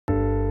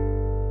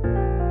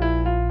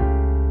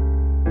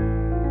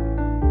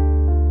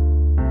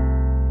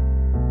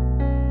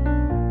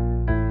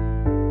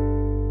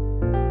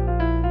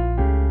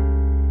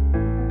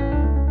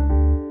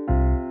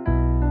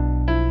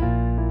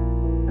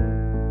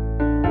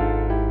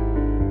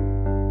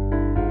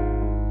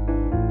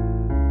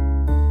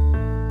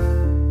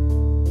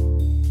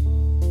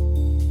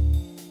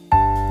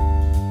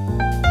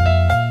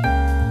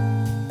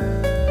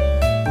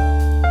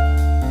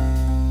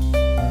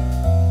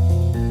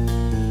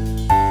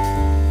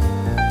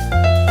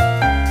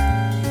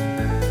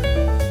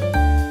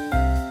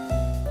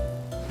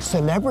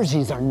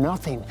Celebrities are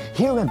nothing.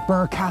 Here at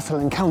Birr Castle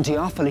in County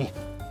Offaly,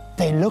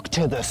 they look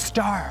to the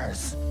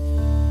stars.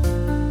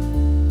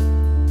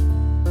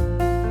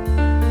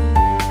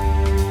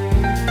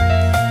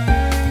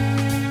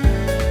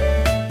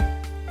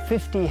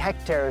 "50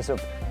 hectares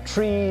of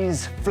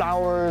trees,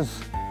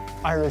 flowers,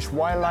 Irish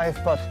wildlife,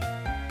 but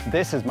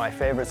this is my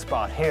favourite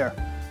spot here,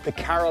 the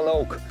Carol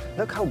Oak.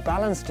 Look how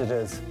balanced it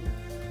is.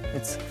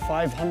 It's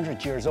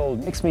 500 years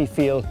old. Makes me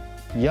feel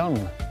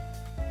young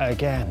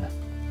again.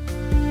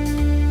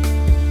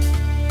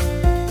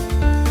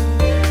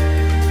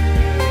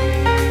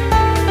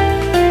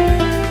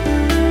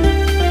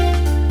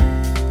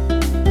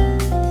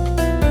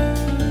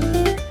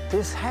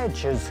 This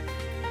hedge is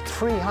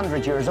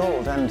 300 years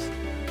old, and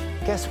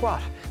guess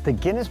what? The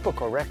Guinness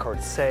Book of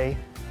Records say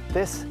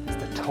this is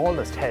the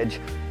tallest hedge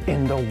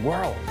in the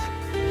world.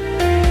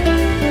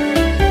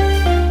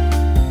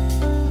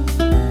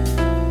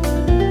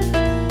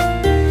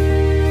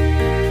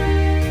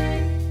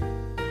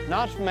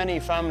 Not many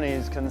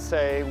families can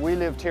say, we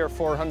lived here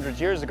 400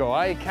 years ago.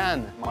 I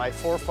can. My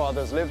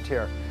forefathers lived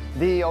here.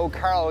 The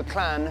O'Carroll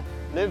clan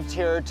lived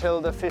here till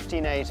the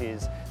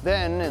 1580s.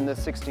 Then, in the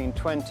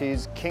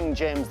 1620s, King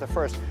James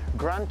I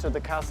granted the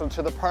castle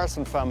to the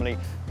Parson family.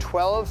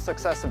 12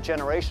 successive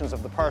generations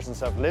of the Parsons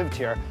have lived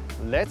here.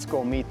 Let's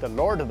go meet the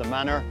Lord of the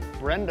Manor,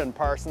 Brendan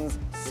Parsons,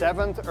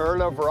 7th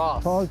Earl of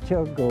Ross.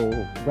 Culture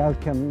go,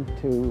 welcome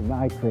to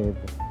my crib,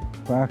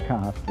 Birr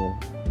Castle.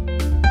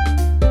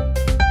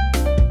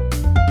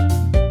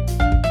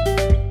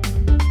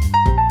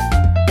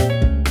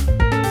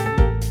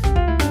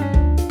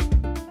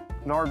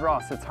 Lord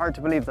Ross, it's hard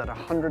to believe that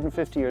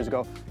 150 years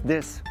ago,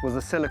 this was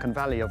the Silicon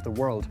Valley of the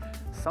world.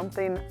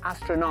 Something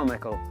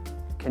astronomical.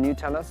 Can you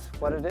tell us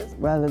what it is?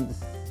 Well,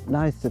 it's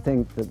nice to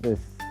think that this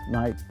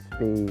might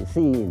be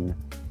seen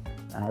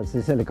as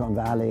the Silicon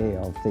Valley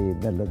of the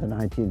middle of the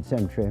 19th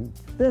century.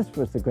 This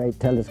was the great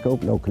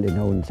telescope, locally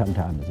known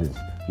sometimes as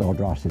Lord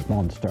Ross's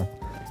monster.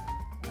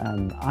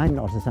 I'm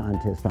not a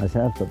scientist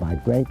myself, but my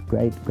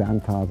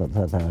great-great-grandfather,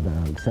 the third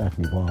Earl,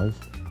 certainly was.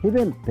 He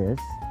built this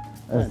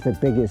as the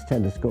biggest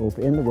telescope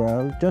in the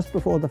world just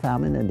before the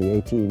famine in the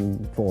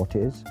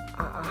 1840s.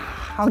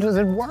 How does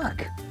it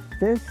work?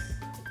 This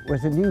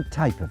was a new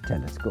type of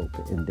telescope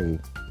in the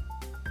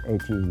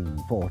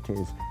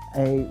 1840s,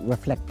 a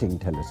reflecting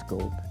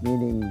telescope,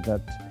 meaning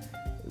that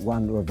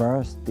one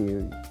reversed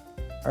the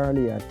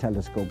earlier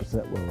telescopes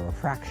that were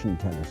refraction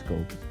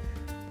telescopes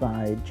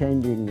by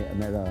changing a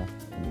mirror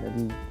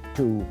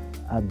to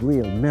a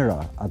real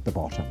mirror at the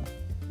bottom,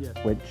 yes,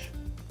 which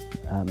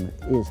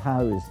is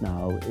housed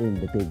now in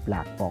the big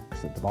black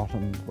box at the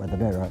bottom, where the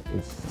mirror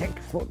is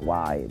 6 foot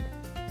wide.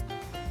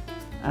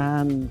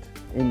 And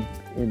in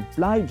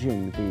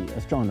obliging the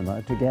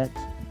astronomer to get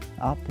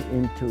up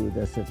into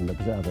this little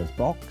observer's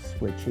box,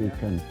 which he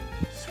can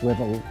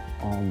swivel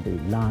on the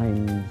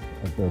lines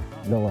of the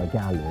lower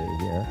gallery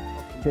here,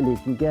 till he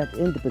can get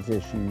into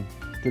position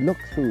to look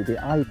through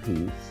the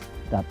eyepiece,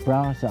 that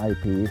brass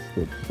eyepiece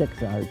which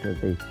sticks out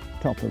of the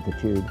top of the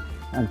tube,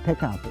 and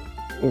pick up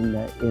in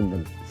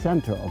the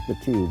center of the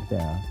tube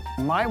there.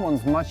 My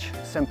one's much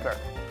simpler.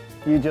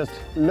 You just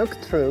look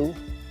through,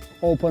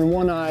 open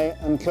one eye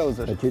and close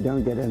it. But you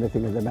don't get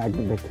anything of the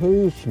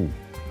magnification.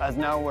 As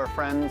now we're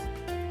friends,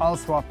 I'll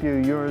swap you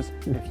yours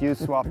if you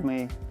swap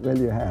me. Will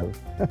you help?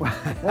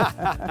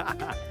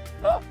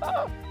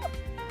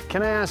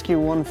 Can I ask you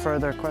one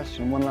further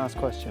question, one last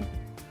question?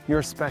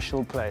 Your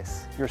special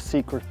place, your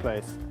secret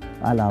place.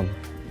 I love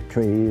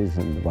trees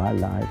and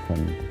wildlife,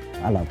 and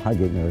I love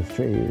hugging those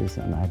trees,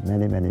 and I have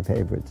many, many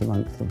favourites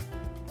amongst them.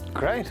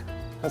 Great.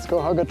 Let's go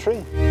hug a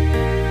tree.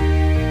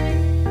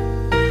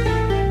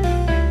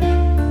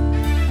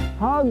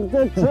 Hug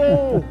the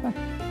tree!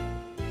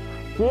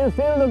 Do you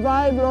feel the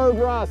vibe, Lord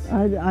Ross?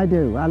 I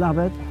do. I love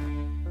it.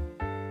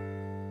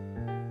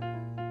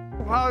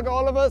 Hug,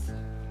 all of us.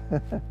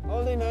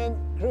 Holding in,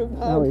 group hug.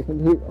 Now we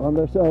can heap on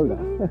their shoulder.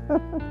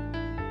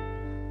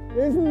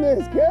 Isn't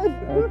this good?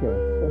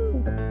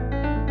 Okay.